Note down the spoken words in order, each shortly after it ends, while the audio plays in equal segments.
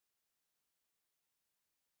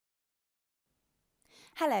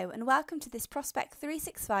Hello and welcome to this Prospect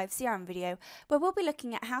 365 CRM video where we'll be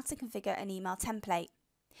looking at how to configure an email template.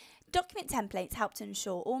 Document templates help to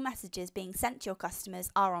ensure all messages being sent to your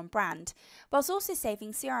customers are on brand, whilst also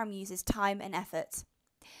saving CRM users time and effort.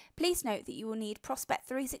 Please note that you will need Prospect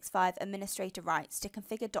 365 administrator rights to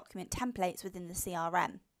configure document templates within the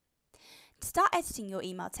CRM. To start editing your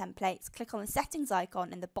email templates, click on the settings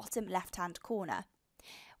icon in the bottom left-hand corner.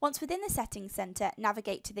 Once within the Settings Centre,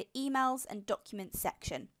 navigate to the Emails and Documents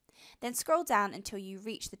section. Then scroll down until you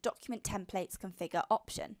reach the Document Templates Configure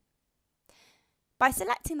option. By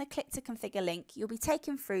selecting the Click to Configure link, you'll be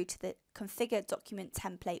taken through to the Configure Document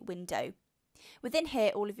Template window. Within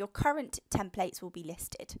here, all of your current templates will be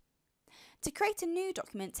listed. To create a new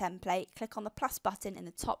document template, click on the plus button in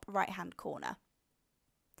the top right-hand corner.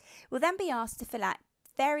 We'll then be asked to fill out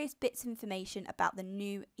various bits of information about the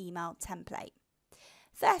new email template.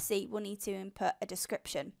 Firstly, we'll need to input a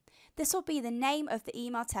description. This will be the name of the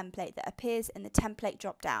email template that appears in the template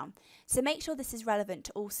drop-down, so make sure this is relevant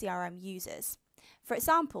to all CRM users. For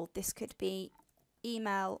example, this could be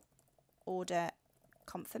email order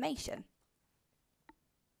confirmation.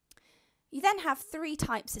 You then have three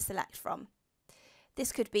types to select from.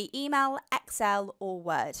 This could be email, Excel or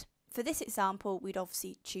Word. For this example, we'd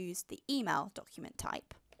obviously choose the email document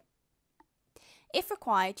type. If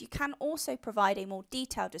required, you can also provide a more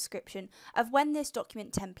detailed description of when this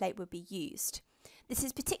document template would be used. This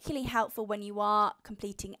is particularly helpful when you are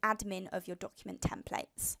completing admin of your document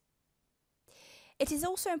templates. It is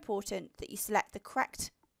also important that you select the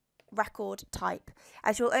correct record type,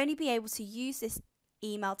 as you'll only be able to use this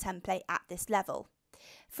email template at this level.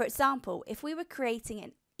 For example, if we were creating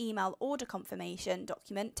an email order confirmation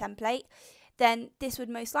document template, then this would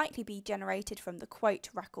most likely be generated from the quote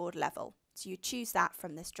record level. So you choose that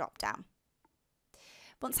from this drop down.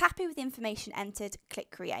 Once happy with the information entered,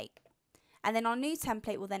 click Create. And then our new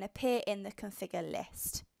template will then appear in the Configure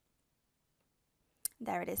list.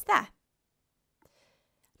 There it is there.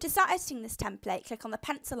 To start editing this template, click on the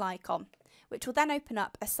pencil icon, which will then open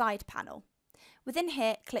up a side panel. Within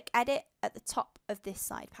here, click Edit at the top of this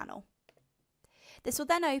side panel. This will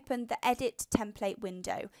then open the Edit Template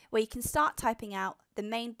window, where you can start typing out the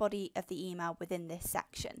main body of the email within this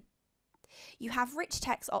section. You have rich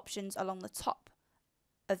text options along the top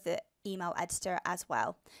of the email editor as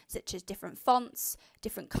well, such as different fonts,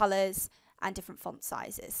 different colours and different font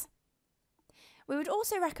sizes. We would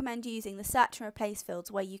also recommend using the search and replace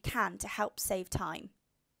fields where you can to help save time.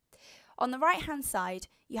 On the right hand side,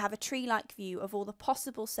 you have a tree-like view of all the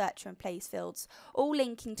possible search and replace fields, all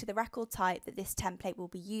linking to the record type that this template will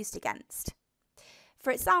be used against.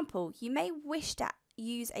 For example, you may wish to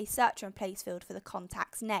use a search and replace field for the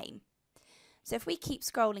contact's name. So if we keep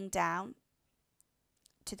scrolling down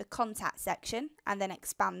to the contact section and then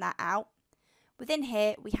expand that out, within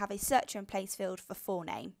here we have a search and replace field for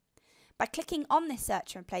forename. By clicking on this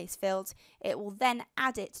search and replace field, it will then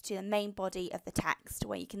add it to the main body of the text,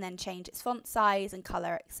 where you can then change its font size and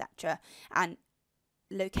colour, etc., and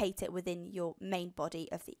locate it within your main body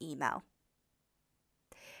of the email.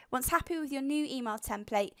 Once happy with your new email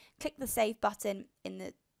template, click the Save button in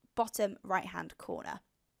the bottom right hand corner.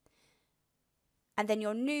 And then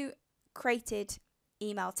your new created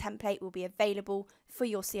email template will be available for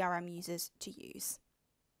your CRM users to use.